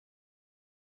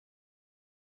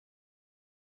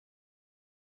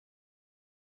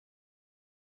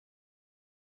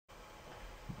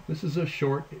This is a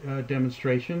short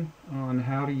demonstration on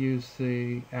how to use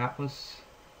the Atlas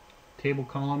table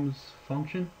columns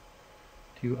function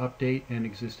to update an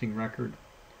existing record.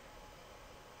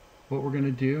 What we're going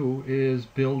to do is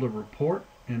build a report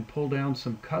and pull down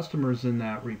some customers in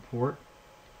that report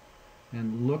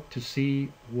and look to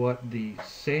see what the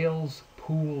sales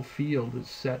pool field is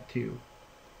set to.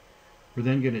 We're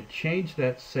then going to change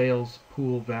that sales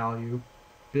pool value,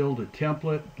 build a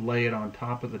template, lay it on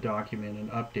top of the document,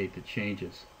 and update the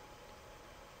changes.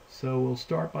 So we'll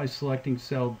start by selecting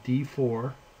cell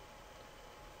D4,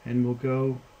 and we'll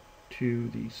go to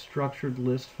the structured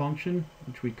list function,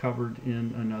 which we covered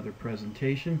in another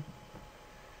presentation,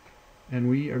 and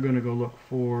we are going to go look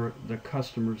for the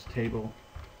customers table,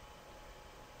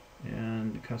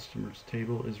 and the customers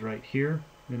table is right here.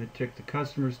 I'm going to tick the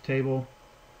customers table.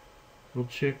 We'll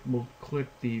click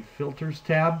the filters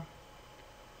tab,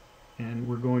 and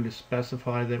we're going to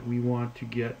specify that we want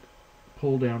to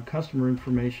pull down customer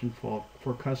information for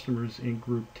customers in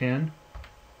group 10.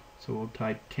 So we'll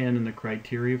type 10 in the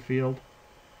criteria field.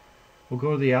 We'll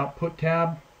go to the output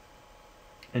tab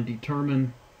and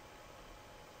determine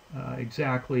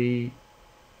exactly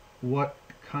what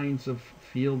kinds of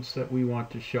fields that we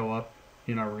want to show up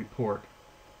in our report.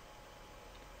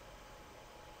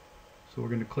 So we're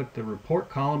going to click the report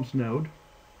columns node,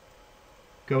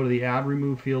 go to the add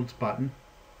remove fields button.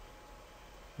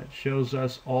 That shows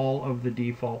us all of the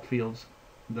default fields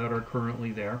that are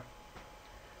currently there.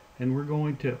 And we're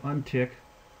going to untick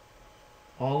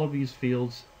all of these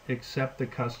fields except the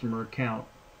customer account.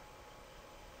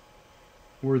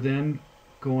 We're then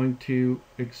going to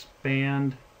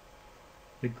expand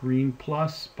the green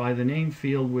plus by the name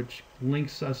field, which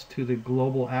links us to the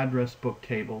global address book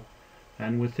table.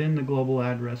 And within the global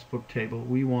address book table,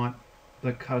 we want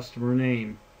the customer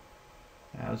name,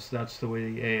 as that's the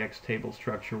way the AX table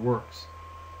structure works.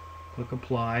 Click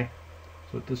apply.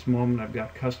 So at this moment I've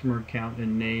got customer account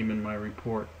and name in my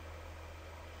report.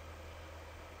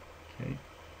 Okay.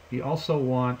 We also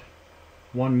want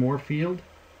one more field,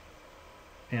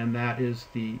 and that is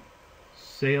the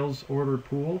sales order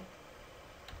pool.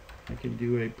 I can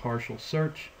do a partial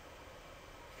search.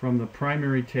 From the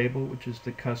primary table, which is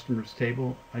the customers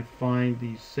table, I find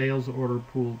the sales order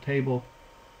pool table,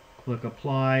 click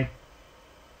apply,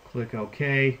 click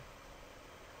OK,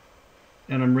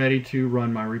 and I'm ready to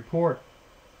run my report.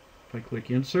 If I click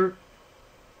insert,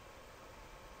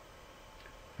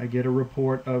 I get a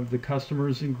report of the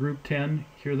customers in group 10.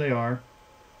 Here they are,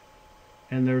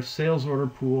 and their sales order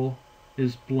pool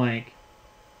is blank.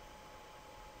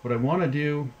 What I want to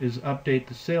do is update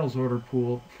the sales order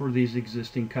pool for these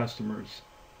existing customers.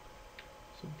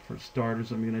 So for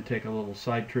starters, I'm going to take a little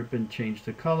side trip and change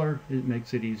the color. It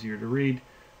makes it easier to read.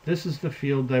 This is the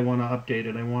field I want to update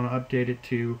it. I want to update it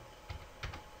to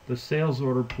the sales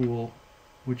order pool,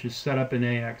 which is set up in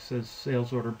AX as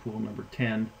sales order pool number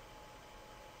 10.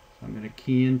 So I'm going to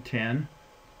key in 10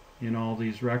 in all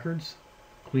these records,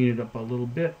 clean it up a little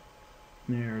bit.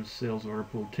 There's sales order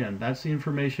pool 10. That's the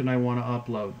information I want to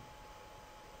upload.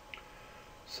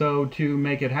 So to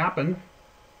make it happen,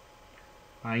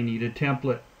 I need a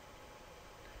template.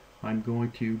 I'm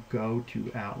going to go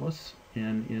to Atlas,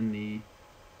 and in the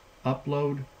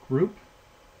upload group,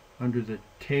 under the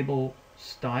table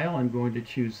style, I'm going to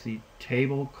choose the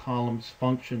table columns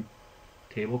function.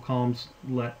 Table columns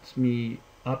lets me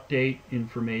update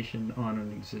information on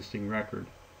an existing record.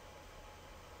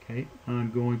 Okay,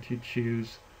 I'm going to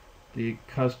choose the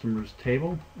customers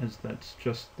table, as that's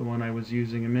just the one I was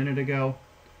using a minute ago.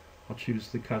 I'll choose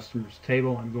the customers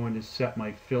table. I'm going to set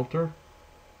my filter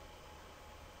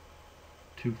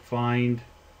to find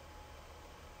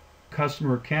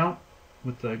customer account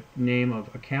with the name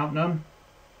of account num.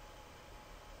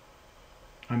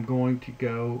 I'm going to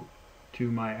go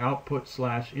to my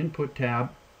output/input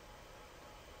tab,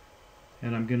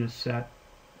 and I'm going to set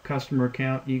customer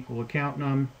account equal account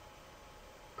num.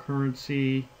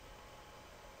 Currency,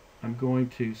 I'm going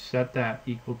to set that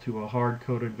equal to a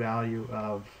hard-coded value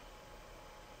of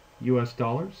US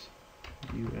dollars,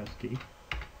 USD.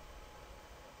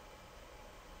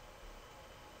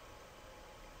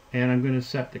 And I'm going to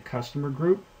set the customer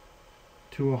group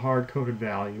to a hard-coded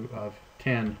value of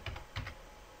 10.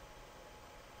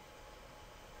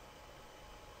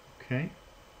 Okay.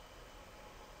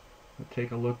 I'll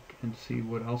take a look and see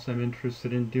what else I'm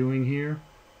interested in doing here.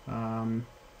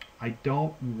 I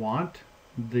don't want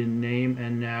the name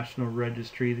and national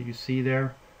registry that you see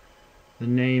there. The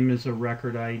name is a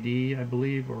record ID, I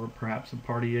believe, or perhaps a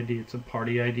party ID. It's a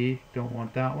party ID. Don't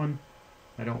want that one.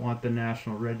 I don't want the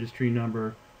national registry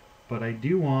number, but I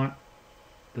do want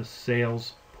the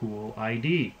sales pool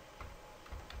ID.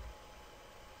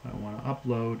 I want to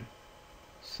upload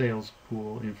sales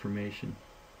pool information.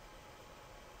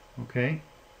 Okay,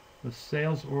 the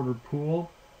sales order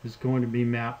pool is going to be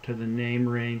mapped to the name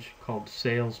range called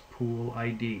sales pool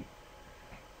ID.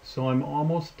 So I'm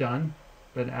almost done,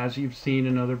 but as you've seen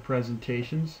in other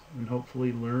presentations and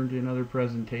hopefully learned in other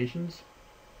presentations,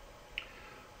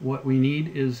 what we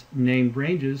need is named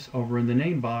ranges over in the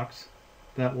name box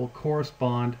that will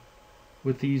correspond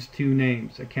with these two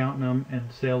names, account num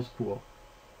and sales pool.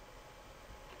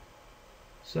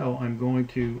 So I'm going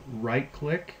to right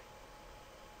click,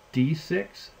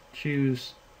 D6,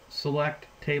 choose select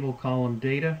table column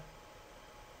data,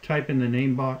 type in the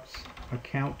name box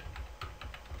account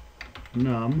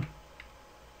num.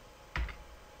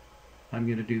 I'm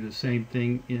going to do the same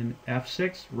thing in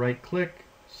F6, right click,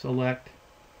 select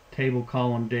table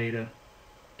column data,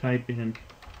 type in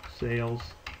sales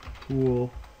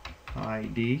pool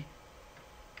ID,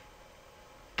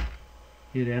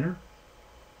 hit enter,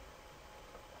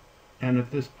 and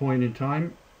at this point in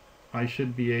time I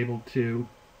should be able to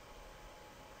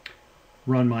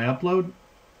run my upload.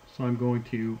 So I'm going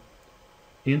to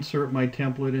insert my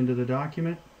template into the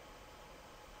document,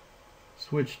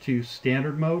 switch to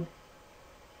standard mode,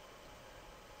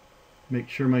 make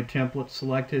sure my template's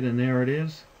selected, and there it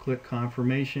is. Click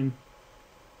confirmation,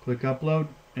 click upload,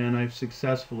 and I've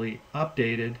successfully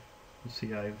updated. You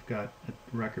see I've got a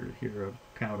record here,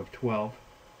 a count of 12.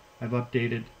 I've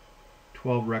updated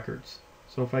 12 records.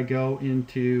 So if I go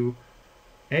into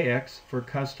AX for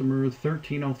customer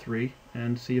 1303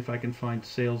 and see if I can find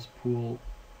sales pool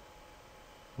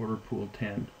order pool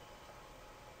 10.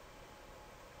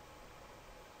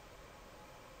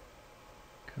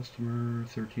 Customer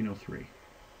 1303.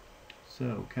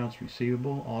 So accounts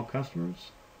receivable, all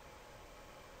customers.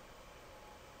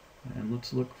 And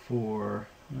let's look for,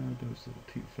 that was a little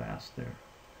too fast there.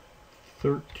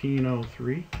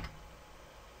 1303.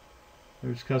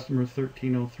 There's customer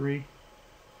 1303.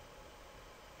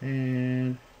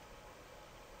 And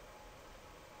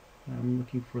I'm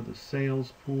looking for the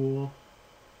sales pool.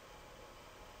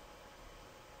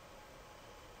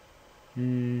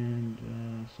 And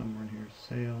somewhere in here,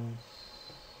 sales.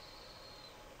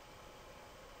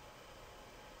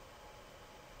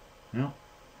 Well,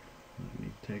 let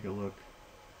me take a look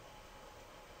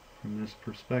from this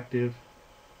perspective.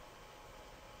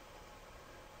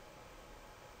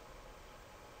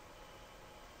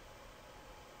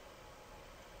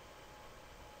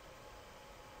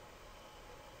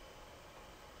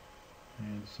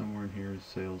 And somewhere in here is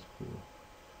sales pool.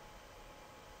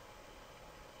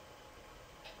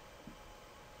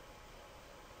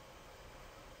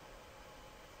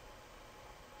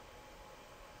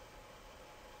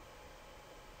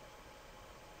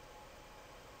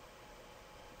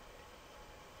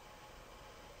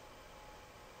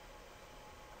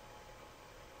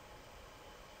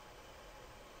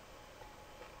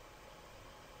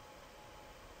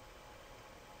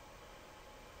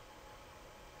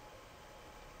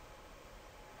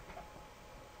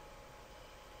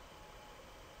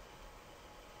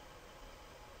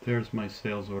 There's my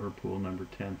sales order pool number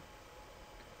 10.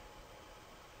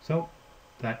 So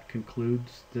that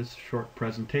concludes this short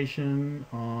presentation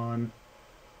on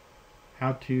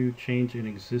how to change an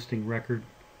existing record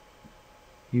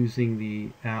using the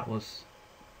Atlas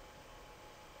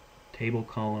table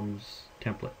columns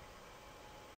template.